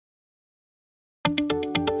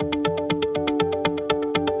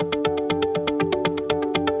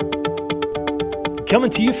Coming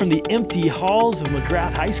to you from the empty halls of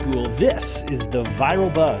McGrath High School, this is the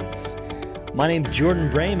Viral Buzz. My name's Jordan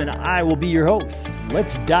Brame and I will be your host.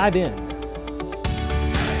 Let's dive in.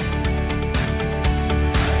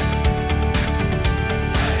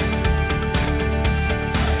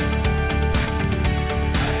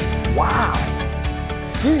 Wow.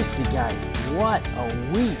 Seriously, guys, what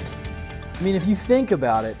a week. I mean, if you think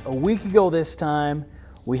about it, a week ago this time,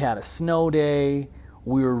 we had a snow day.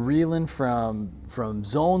 We were reeling from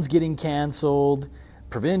zones getting canceled,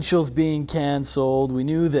 provincials being canceled. We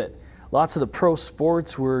knew that lots of the pro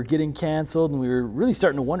sports were getting canceled, and we were really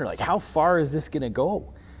starting to wonder, like, how far is this going to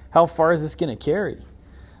go? How far is this going to carry?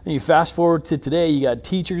 And you fast forward to today, you got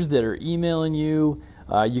teachers that are emailing you.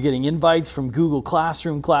 You're getting invites from Google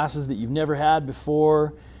Classroom classes that you've never had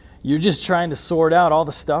before. You're just trying to sort out all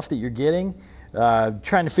the stuff that you're getting,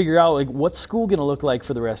 trying to figure out, like, what's school going to look like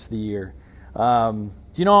for the rest of the year.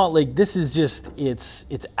 Do you know, like, this is just, it's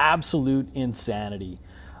absolute insanity.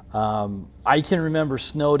 I can remember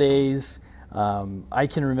snow days. I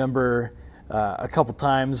can remember a couple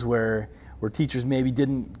times where teachers maybe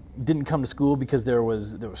didn't come to school because there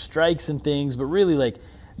was strikes and things, but really, like,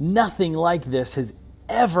 nothing like this has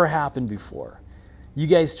ever happened before. You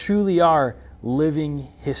guys truly are living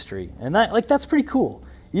history, and that's pretty cool.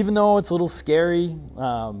 Even though it's a little scary,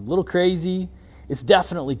 a little crazy, it's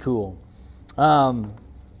definitely cool.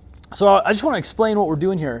 So I just want to explain what we're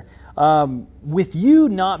doing here. With you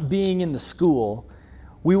not being in the school,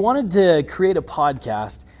 we wanted to create a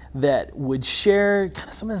podcast that would share kind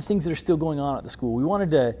of some of the things that are still going on at the school. We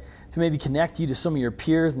wanted to maybe connect you to some of your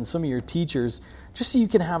peers and some of your teachers, just so you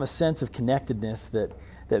can have a sense of connectedness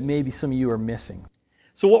that maybe some of you are missing.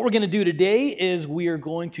 So what we're going to do today is we are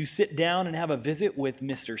going to sit down and have a visit with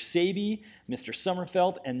Mr. Sabey, Mr.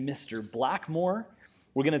 Sommerfeld, and Mr. Blackmore.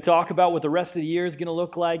 We're going to talk about what the rest of the year is going to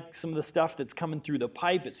look like, some of the stuff that's coming through the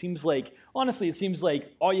pipe. Honestly, it seems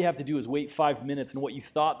like all you have to do is wait 5 minutes and what you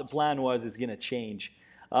thought the plan was is going to change.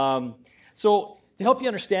 So to help you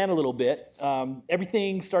understand a little bit,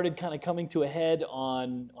 everything started kind of coming to a head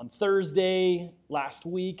on Thursday last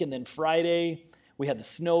week, and then Friday we had the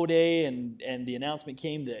snow day, and the announcement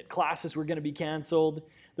came that classes were going to be canceled.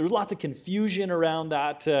 There was lots of confusion around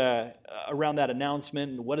that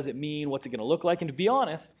announcement. What does it mean? What's it going to look like? And to be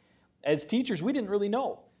honest, as teachers, we didn't really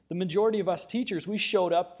know. The majority of us teachers, we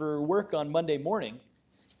showed up for work on Monday morning,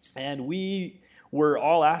 and we were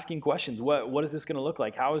all asking questions. What is this going to look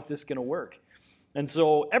like? How is this going to work? And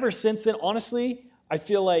so ever since then, honestly, I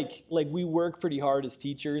feel like we work pretty hard as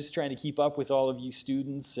teachers trying to keep up with all of you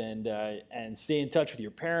students and stay in touch with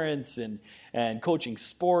your parents and coaching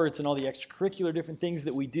sports and all the extracurricular different things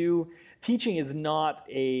that we do. Teaching is not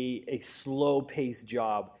a slow-paced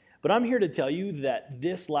job. But I'm here to tell you that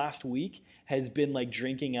this last week has been like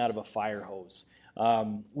drinking out of a fire hose.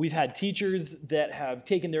 We've had teachers that have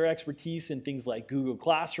taken their expertise in things like Google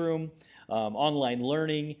Classroom, online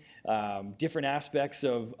learning, different aspects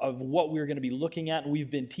of what we're going to be looking at, and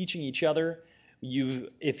we've been teaching each other.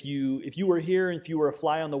 If you were here, and if you were a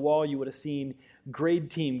fly on the wall, you would have seen grade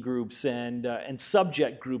team groups and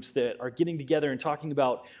subject groups that are getting together and talking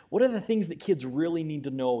about what are the things that kids really need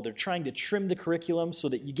to know. They're trying to trim the curriculum so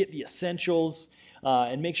that you get the essentials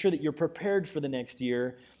and make sure that you're prepared for the next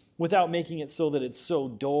year without making it so that it's so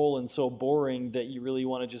dull and so boring that you really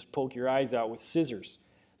want to just poke your eyes out with scissors.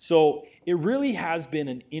 So it really has been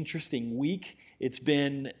an interesting week. It's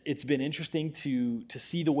been interesting to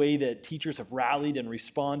see the way that teachers have rallied and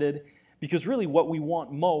responded, because really what we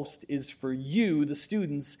want most is for you, the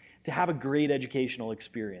students, to have a great educational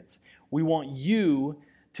experience. We want you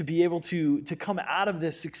to be able to come out of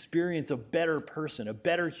this experience a better person, a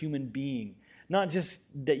better human being. Not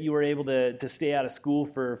just that you were able to stay out of school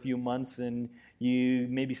for a few months and you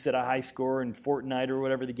maybe set a high score in Fortnite or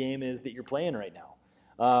whatever the game is that you're playing right now.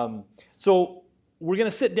 So we're going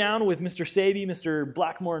to sit down with Mr. Sabey, Mr.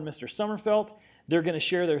 Blackmore, and Mr. Sommerfeld. They're going to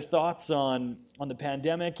share their thoughts on the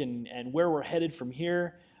pandemic and where we're headed from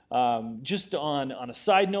here. Just on a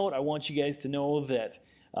side note, I want you guys to know that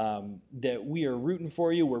we are rooting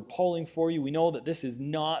for you. We're pulling for you. We know that this is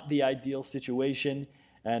not the ideal situation,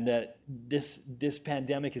 and that this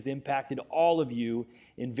pandemic has impacted all of you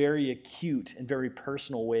in very acute and very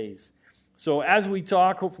personal ways. So as we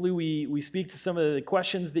talk, hopefully we speak to some of the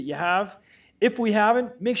questions that you have. If we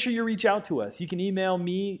haven't, make sure you reach out to us. You can email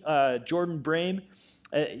me, Jordan Brame,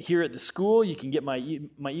 here at the school. You can get my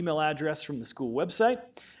email address from the school website.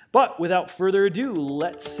 But without further ado,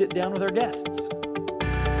 let's sit down with our guests.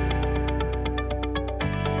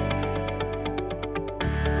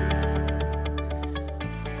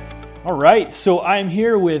 All right, so I'm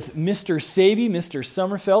here with Mr. Sabey, Mr.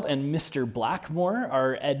 Sommerfeld, and Mr. Blackmore,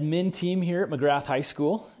 our admin team here at McGrath High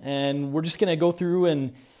School. And we're just going to go through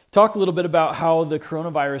and talk a little bit about how the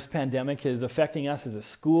coronavirus pandemic is affecting us as a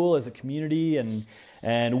school, as a community,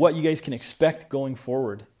 and what you guys can expect going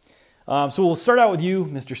forward. So we'll start out with you,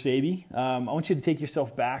 Mr. Sabey. I want you to take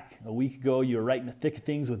yourself back. A week ago, you were right in the thick of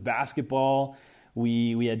things with basketball.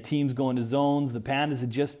 We had teams going to zones. The Pandas had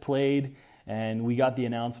just played. And we got the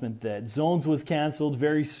announcement that zones was canceled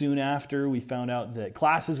very soon after. We found out that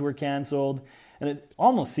classes were canceled. And it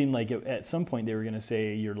almost seemed like at some point they were going to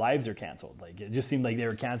say your lives are canceled. Like it just seemed like they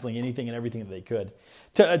were canceling anything and everything that they could.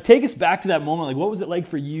 To take us back to that moment, like what was it like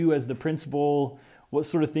for you as the principal? What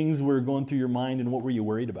sort of things were going through your mind and what were you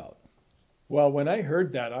worried about? Well, when I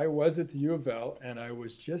heard that, I was at the U of L and I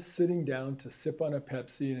was just sitting down to sip on a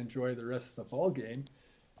Pepsi and enjoy the rest of the ball game.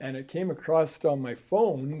 And it came across on my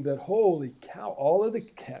phone that, holy cow, all of the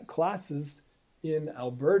classes in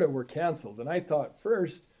Alberta were canceled. And I thought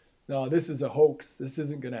first, no, this is a hoax. This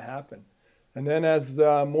isn't going to happen. And then as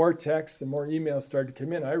more texts and more emails started to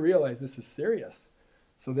come in, I realized this is serious.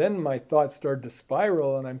 So then my thoughts started to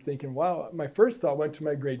spiral and I'm thinking, wow, my first thought went to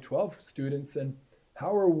my grade 12 students and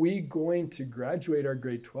how are we going to graduate our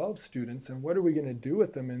grade 12 students and what are we going to do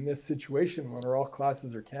with them in this situation when all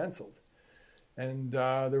classes are canceled? And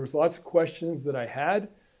there was lots of questions that I had.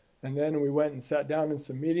 And then we went and sat down in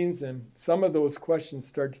some meetings and some of those questions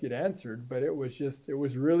started to get answered. But it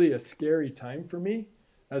was really a scary time for me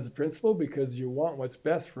as a principal because you want what's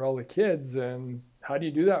best for all the kids. And how do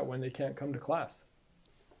you do that when they can't come to class?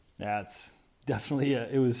 Yeah, it's definitely,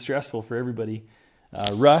 it was stressful for everybody.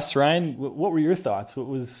 Russ, Ryan, what were your thoughts? What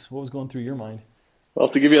was going through your mind? Well,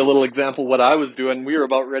 to give you a little example of what I was doing, we were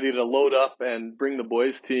about ready to load up and bring the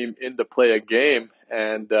boys team in to play a game.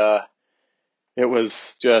 And it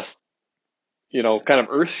was just, kind of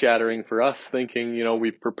earth-shattering for us thinking,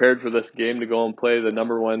 we prepared for this game to go and play the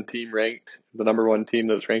number one team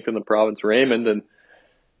that's ranked in the province, Raymond. And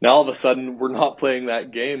now all of a sudden we're not playing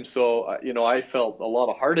that game. So, I felt a lot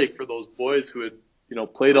of heartache for those boys who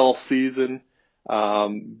had, played all season,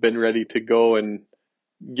 been ready to go and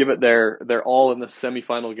give it their all in the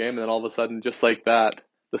semifinal game, and then all of a sudden, just like that,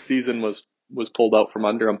 the season was pulled out from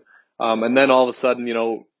under them. And then all of a sudden,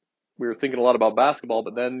 we were thinking a lot about basketball,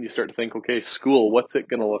 but then you start to think, okay, school, what's it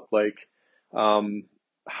going to look like?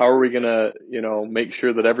 How are we going to, make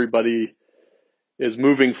sure that everybody is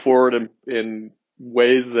moving forward in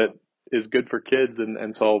ways that is good for kids?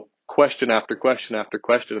 And so question after question after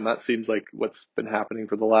question, and that seems like what's been happening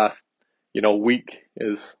for the last, week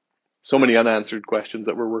is so many unanswered questions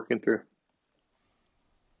that we're working through.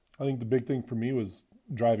 I think the big thing for me was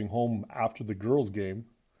driving home after the girls' game.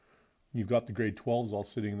 You've got the grade 12s all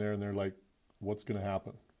sitting there and they're like, what's going to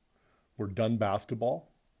happen? We're done basketball.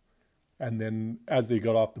 And then as they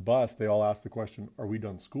got off the bus, they all asked the question, are we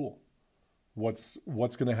done school? What's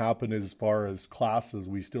going to happen as far as classes?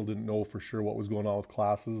 We still didn't know for sure what was going on with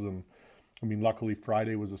classes. And I mean, luckily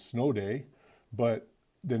Friday was a snow day, but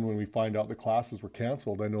then when we find out the classes were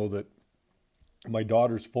canceled, I know that my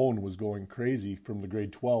daughter's phone was going crazy from the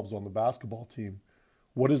grade 12s on the basketball team.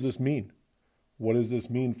 What does this mean? What does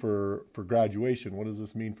this mean for graduation? What does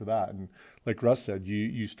this mean for that? And like Russ said,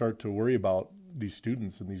 you start to worry about these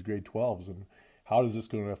students in these grade 12s and how is this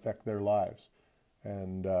going to affect their lives?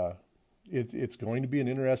 And it's going to be an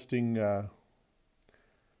interesting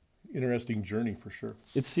journey for sure.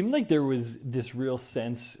 It seemed like there was this real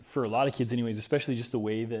sense for a lot of kids anyways, especially just the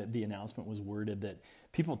way that the announcement was worded, that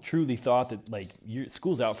people truly thought that like your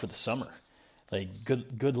school's out for the summer. Like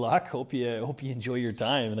good luck. Hope you enjoy your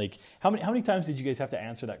time. Like how many times did you guys have to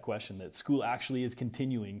answer that question that school actually is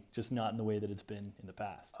continuing, just not in the way that it's been in the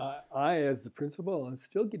past? I as the principal, I'm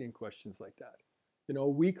still getting questions like that. A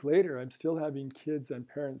week later, I'm still having kids and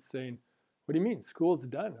parents saying, what do you mean? School's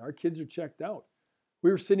done. Our kids are checked out. We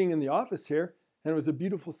were sitting in the office here, and it was a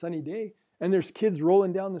beautiful sunny day, and there's kids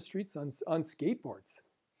rolling down the streets on skateboards.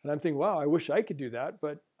 And I'm thinking, wow, I wish I could do that,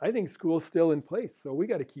 but I think school's still in place, so we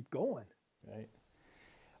got to keep going. Right.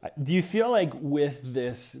 Do you feel like with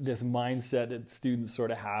this mindset that students sort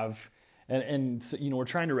of have, and so, we're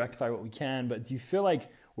trying to rectify what we can, but do you feel like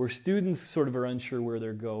where students sort of are unsure where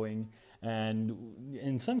they're going, and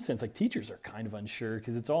in some sense, like teachers are kind of unsure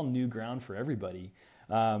because it's all new ground for everybody?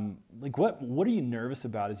 Like what are you nervous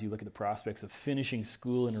about as you look at the prospects of finishing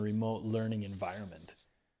school in a remote learning environment?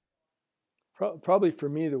 Probably for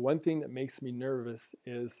me, the one thing that makes me nervous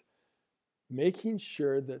is making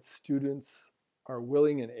sure that students are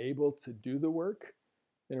willing and able to do the work.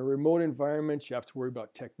 In a remote environment, you have to worry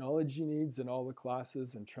about technology needs in all the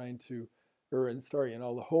classes and trying to in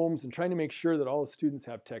all the homes, and trying to make sure that all the students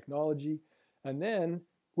have technology. And then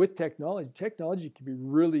with technology can be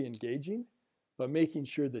really engaging, but making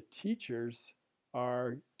sure the teachers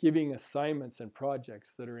are giving assignments and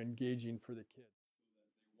projects that are engaging for the kids.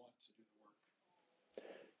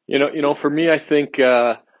 For me, I think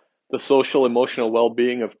the social emotional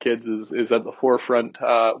well-being of kids is at the forefront.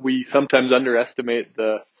 We sometimes underestimate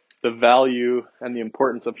the value and the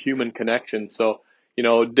importance of human connection. So,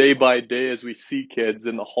 day by day as we see kids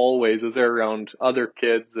in the hallways, as they're around other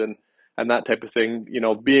kids and that type of thing,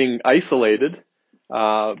 being isolated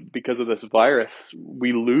because of this virus,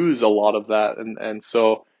 we lose a lot of that. And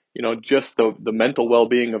so, just the mental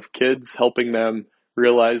well-being of kids, helping them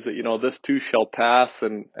realize that, this too shall pass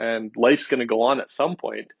and life's going to go on at some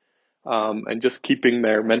point, and just keeping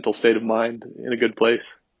their mental state of mind in a good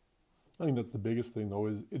place. I think that's the biggest thing, though,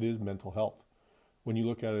 is it is mental health. When you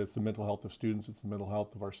look at it, it's the mental health of students, it's the mental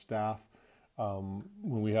health of our staff.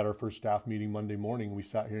 When we had our first staff meeting Monday morning, we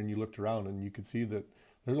sat here and you looked around and you could see that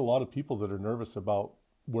there's a lot of people that are nervous about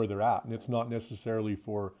where they're at. And it's not necessarily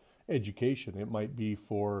for education. It might be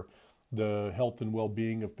for the health and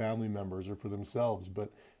well-being of family members or for themselves.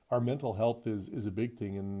 But our mental health is a big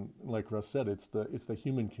thing. And like Russ said, it's the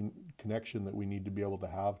human connection that we need to be able to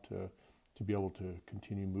have to be able to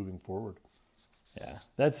continue moving forward. Yeah,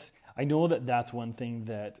 I know that's one thing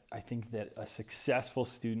that I think that a successful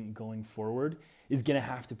student going forward is going to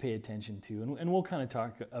have to pay attention to. And we'll kind of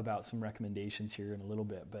talk about some recommendations here in a little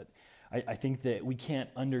bit. But I think that we can't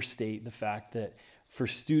understate the fact that for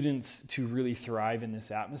students to really thrive in this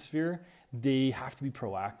atmosphere, they have to be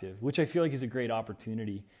proactive, which I feel like is a great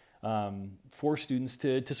opportunity for students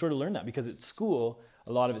to sort of learn that, because at school,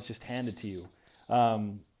 a lot of it's just handed to you.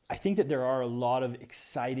 I think that there are a lot of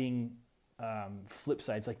exciting flip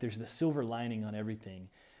sides, like there's the silver lining on everything.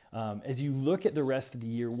 As you look at the rest of the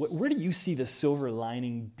year, where do you see the silver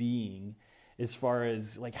lining being, as far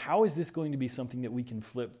as like, how is this going to be something that we can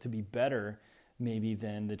flip to be better maybe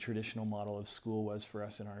than the traditional model of school was for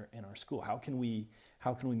us in our school? How can we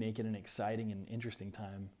make it an exciting and interesting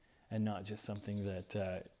time and not just something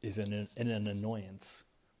that is an annoyance?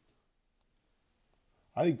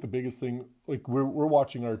 I think the biggest thing, like we're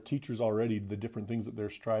watching our teachers already, the different things that they're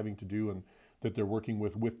striving to do and that they're working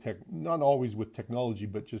with tech, not always with technology,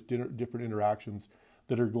 but just different interactions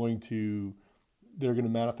that are going to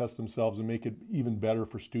manifest themselves and make it even better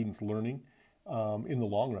for students learning in the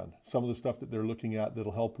long run. Some of the stuff that they're looking at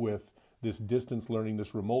that'll help with this distance learning,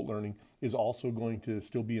 this remote learning, is also going to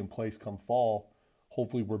still be in place come fall.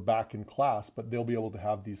 Hopefully we're back in class, but they'll be able to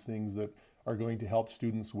have these things that are going to help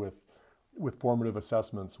students with formative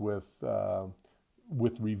assessments, with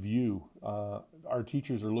review. Our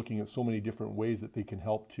teachers are looking at so many different ways that they can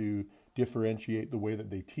help to differentiate the way that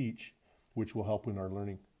they teach, which will help in our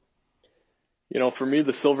learning. For me,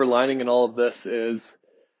 the silver lining in all of this is,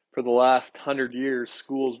 for the last 100 years,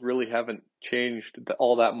 schools really haven't changed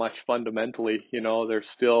all that much fundamentally. There's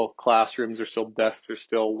still classrooms, there's still desks, there's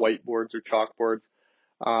still whiteboards or chalkboards.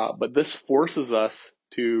 But this forces us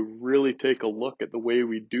to really take a look at the way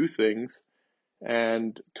we do things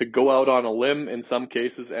and to go out on a limb in some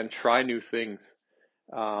cases and try new things.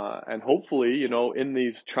 And hopefully, in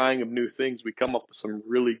these trying of new things, we come up with some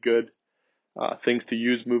really good things to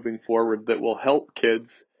use moving forward that will help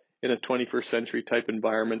kids in a 21st century type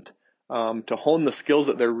environment to hone the skills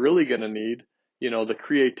that they're really going to need, the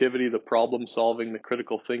creativity, the problem solving, the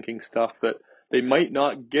critical thinking stuff that they might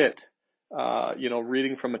not get,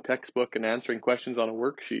 reading from a textbook and answering questions on a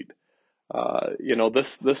worksheet.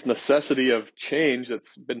 This necessity of change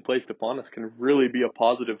that's been placed upon us can really be a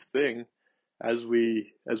positive thing as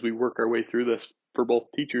we work our way through this for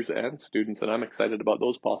both teachers and students. And I'm excited about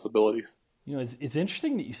those possibilities. It's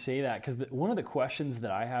interesting that you say that, because one of the questions that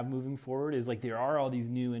I have moving forward is, like, there are all these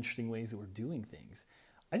new interesting ways that we're doing things.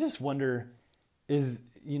 I just wonder,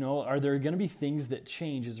 are there going to be things that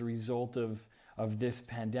change as a result of this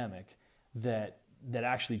pandemic that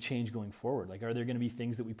actually change going forward? Like, are there going to be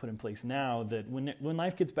things that we put in place now that when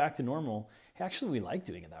life gets back to normal, actually we like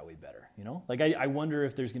doing it that way better? Like, I wonder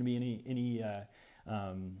if there's going to be any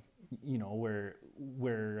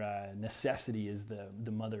where necessity is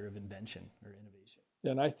the mother of invention or innovation.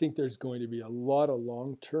 And I think there's going to be a lot of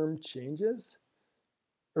long-term changes,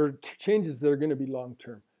 or changes that are going to be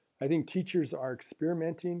long-term. I think teachers are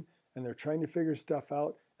experimenting and they're trying to figure stuff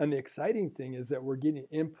out. And the exciting thing is that we're getting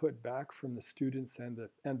input back from the students and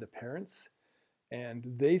the parents, and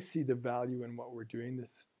they see the value in what we're doing.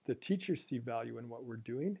 The teachers see value in what we're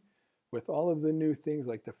doing. With all of the new things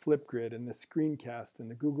like the Flipgrid and the Screencast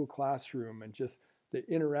and the Google Classroom and just the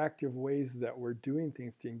interactive ways that we're doing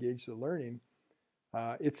things to engage the learning,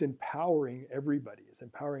 It's empowering everybody. It's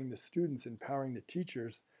empowering the students, empowering the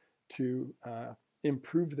teachers to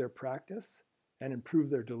improve their practice and improve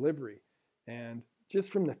their delivery. And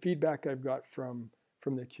just from the feedback I've got from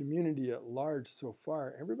the community at large so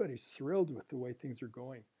far, everybody's thrilled with the way things are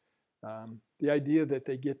going. The idea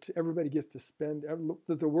that everybody gets to spend,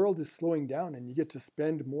 that the world is slowing down and you get to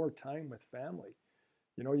spend more time with family.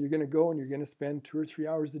 You know, you're going to go and you're going to spend 2 or 3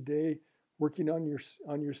 hours a day working on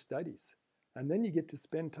your studies. And then you get to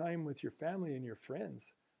spend time with your family and your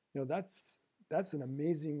friends. You know, that's an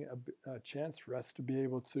amazing chance for us to be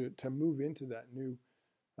able to move into that new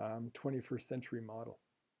 21st century model.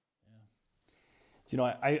 You know,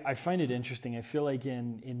 I find it interesting. I feel like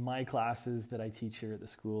in my classes that I teach here at the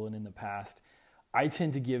school and in the past, I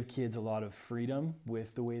tend to give kids a lot of freedom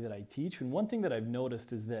with the way that I teach. And one thing that I've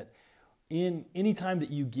noticed is that in any time that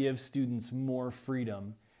you give students more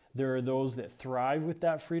freedom, there are those that thrive with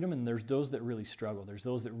that freedom, and there's those that really struggle. There's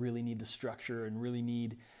those that really need the structure and really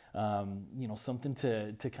need, something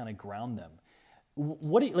to kind of ground them.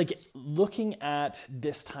 What do you, like, looking at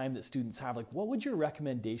this time that students have, like, what would your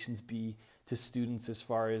recommendations be to students as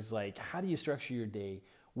far as, like, how do you structure your day?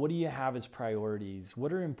 What do you have as priorities?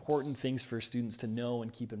 What are important things for students to know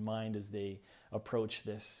and keep in mind as they approach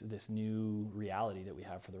this new reality that we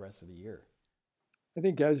have for the rest of the year? I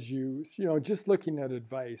think as just looking at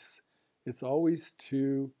advice, it's always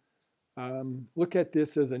to look at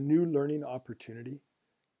this as a new learning opportunity.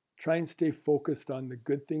 Try and stay focused on the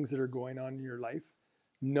good things that are going on in your life.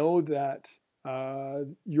 Know that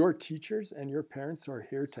your teachers and your parents are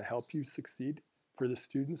here to help you succeed, for the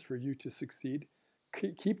students, for you to succeed.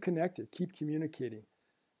 Keep connected, keep communicating,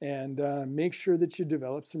 and make sure that you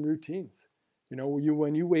develop some routines. You know,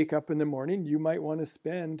 when you wake up in the morning, you might want to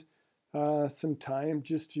spend some time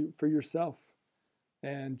just for yourself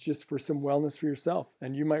and just for some wellness for yourself.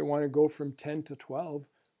 And you might want to go from 10 to 12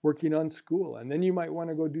 working on school. And then you might want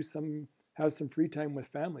to go have some free time with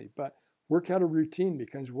family. But work out a routine,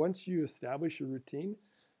 because once you establish a routine,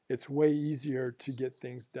 it's way easier to get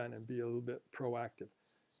things done and be a little bit proactive.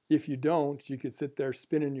 If you don't, you could sit there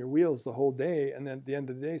spinning your wheels the whole day, and then at the end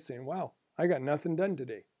of the day saying, wow, I got nothing done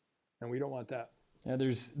today. And we don't want that. Yeah,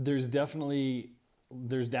 there's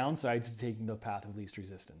downsides to taking the path of least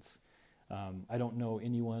resistance. I don't know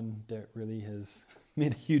anyone that really has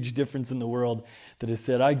made a huge difference in the world that has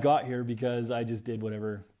said, I got here because I just did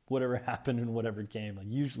whatever happened and whatever came. Like,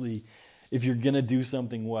 usually, if you're going to do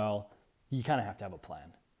something well, you kind of have to have a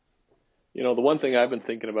plan. You know, the one thing I've been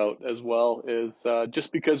thinking about as well is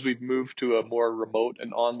just because we've moved to a more remote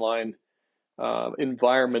and online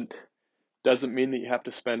environment doesn't mean that you have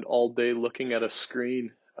to spend all day looking at a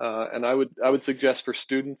screen. And I would suggest for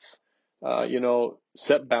students,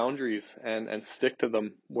 set boundaries and stick to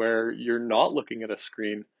them, where you're not looking at a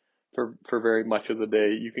screen for very much of the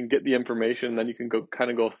day. You can get the information, then you can go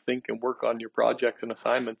think and work on your projects and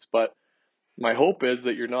assignments. But my hope is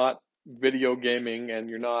that you're not video gaming and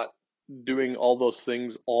you're not doing all those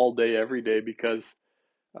things all day, every day, because,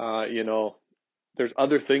 there's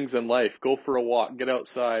other things in life. Go for a walk, get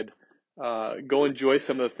outside, go enjoy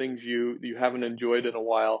some of the things you haven't enjoyed in a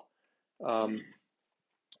while.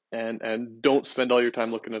 And don't spend all your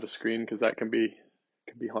time looking at a screen, because that can be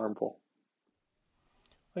harmful.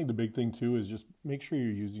 I think the big thing too is just make sure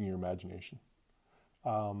you're using your imagination.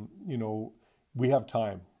 We have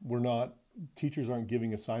time. Teachers aren't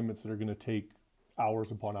giving assignments that are going to take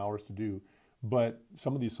hours upon hours to do, but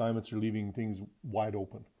some of the assignments are leaving things wide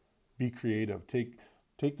open. Be creative.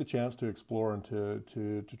 Take the chance to explore and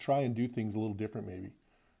to try and do things a little different maybe.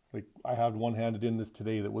 Like, I had one handed in this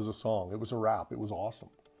today that was a song. It was a rap. It was awesome.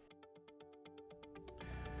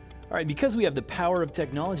 All right, because we have the power of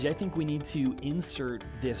technology, I think we need to insert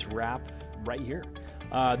this rap right here.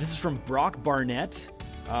 This is from Brock Barnett.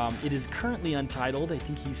 It is currently untitled. I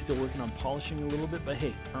think he's still working on polishing a little bit, but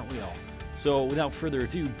hey, aren't we all? So without further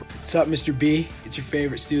ado. What's up, Mr. B? It's your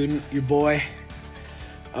favorite student, your boy.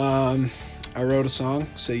 I wrote a song,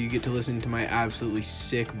 so you get to listen to my absolutely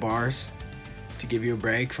sick bars to give you a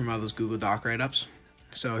break from all those Google Doc write-ups.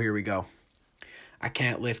 So here we go. I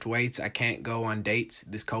can't lift weights, I can't go on dates.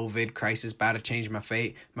 This COVID crisis about to change my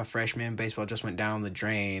fate. My freshman baseball just went down the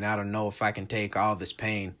drain. I don't know if I can take all this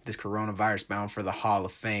pain. This coronavirus bound for the Hall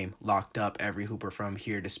of Fame. Locked up every hooper from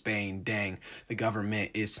here to Spain. Dang, the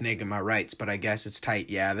government is snaking my rights, but I guess it's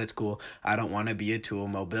tight. Yeah, that's cool. I don't want to be a tool.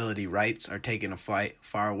 Mobility rights are taking a flight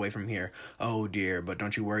far away from here. Oh dear, but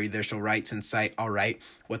don't you worry, there's still rights in sight. Alright,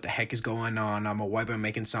 what the heck is going on? I'm a white boy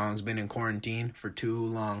making songs, been in quarantine for too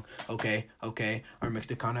long. Okay. our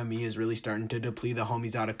mixed economy is really starting to deplete. The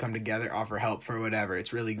homies ought to come together, offer help for whatever.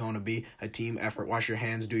 It's really going to be a team effort. Wash your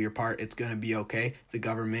hands, do your part. It's going to be okay. The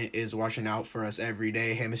government is watching out for us every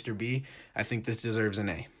day. Hey, Mr. B, I think this deserves an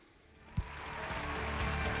A.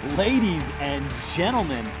 Ladies and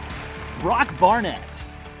gentlemen, Brock Barnett.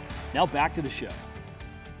 Now back to the show.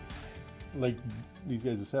 Like these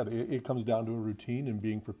guys have said, it comes down to a routine and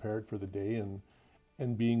being prepared for the day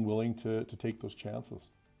and being willing to take those chances.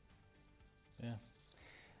 Yeah.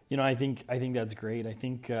 You know, I think that's great. I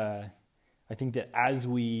think that as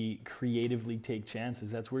we creatively take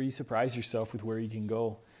chances, that's where you surprise yourself with where you can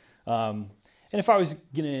go. And if I was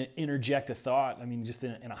going to interject a thought, I mean, just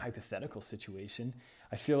in a hypothetical situation,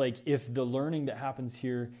 I feel like if the learning that happens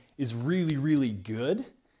here is really, really good,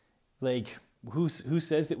 like who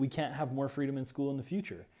says that we can't have more freedom in school in the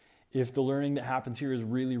future? If the learning that happens here is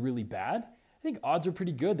really, really bad, I think odds are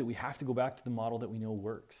pretty good that we have to go back to the model that we know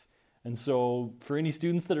works. And so for any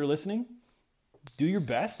students that are listening, do your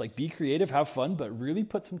best, like be creative, have fun, but really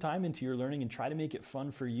put some time into your learning and try to make it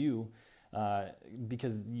fun for you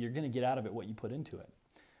because you're going to get out of it what you put into it.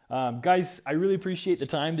 Guys, I really appreciate the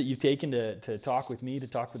time that you've taken to talk with me, to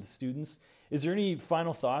talk with the students. Is there any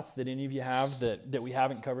final thoughts that any of you have that we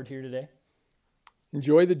haven't covered here today?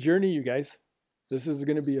 Enjoy the journey, you guys. This is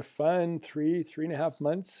going to be a fun 3.5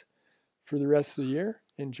 months for the rest of the year.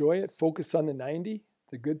 Enjoy it. Focus on the 90,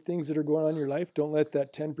 the good things that are going on in your life. Don't let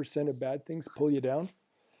that 10% of bad things pull you down.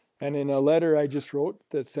 And in a letter I just wrote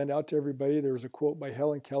that sent out to everybody, there was a quote by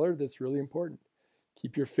Helen Keller that's really important.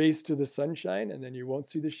 Keep your face to the sunshine and then you won't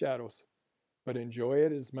see the shadows. But enjoy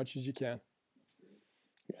it as much as you can.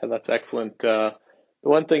 Yeah, that's excellent. The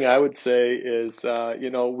one thing I would say is,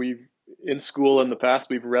 we've in school in the past,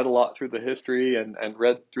 we've read a lot through the history and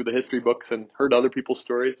read through the history books and heard other people's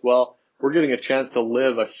stories. Well, we're getting a chance to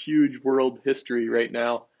live a huge world history right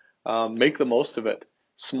now. Make the most of it.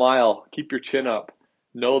 Smile. Keep your chin up.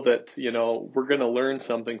 Know that, we're going to learn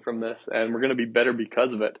something from this and we're going to be better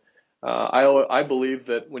because of it. I believe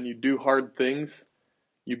that when you do hard things,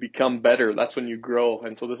 you become better. That's when you grow.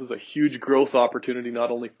 And so this is a huge growth opportunity,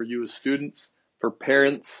 not only for you as students, for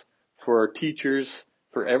parents, for teachers,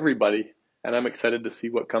 for everybody. And I'm excited to see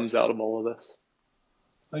what comes out of all of this.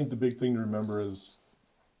 I think the big thing to remember is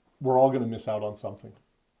we're all going to miss out on something.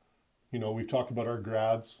 We've talked about our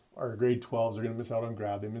grads, our grade 12s are going to miss out on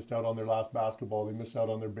grad. They missed out on their last basketball. They missed out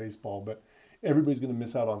on their baseball. But everybody's going to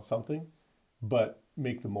miss out on something, but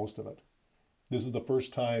make the most of it. This is the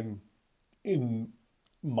first time in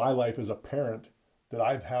my life as a parent that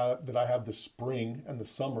I have the spring and the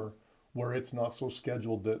summer where it's not so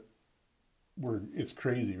scheduled that it's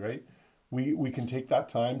crazy, right? We can take that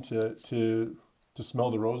time to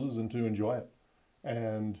smell the roses and to enjoy it.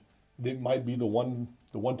 And it might be the one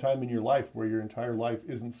time in your life where your entire life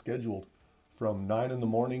isn't scheduled from 9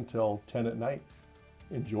 a.m. till 10 p.m.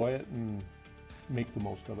 Enjoy it and make the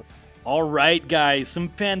most of it. All right, guys, some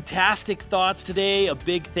fantastic thoughts today. A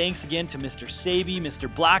big thanks again to Mr. Saby,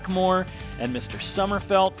 Mr. Blackmore, and Mr.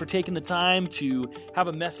 Sommerfelt for taking the time to have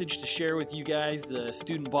a message to share with you guys, the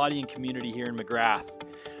student body and community here in McGrath.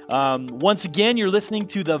 Once again, you're listening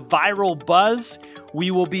to the Viral Buzz. We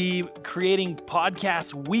will be creating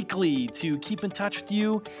podcasts weekly to keep in touch with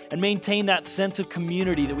you and maintain that sense of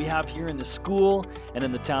community that we have here in the school and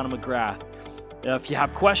in the town of McGrath. If you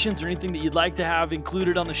have questions or anything that you'd like to have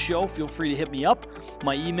included on the show, feel free to hit me up.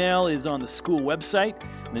 My email is on the school website.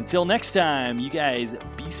 And until next time, you guys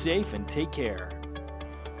be safe and take care.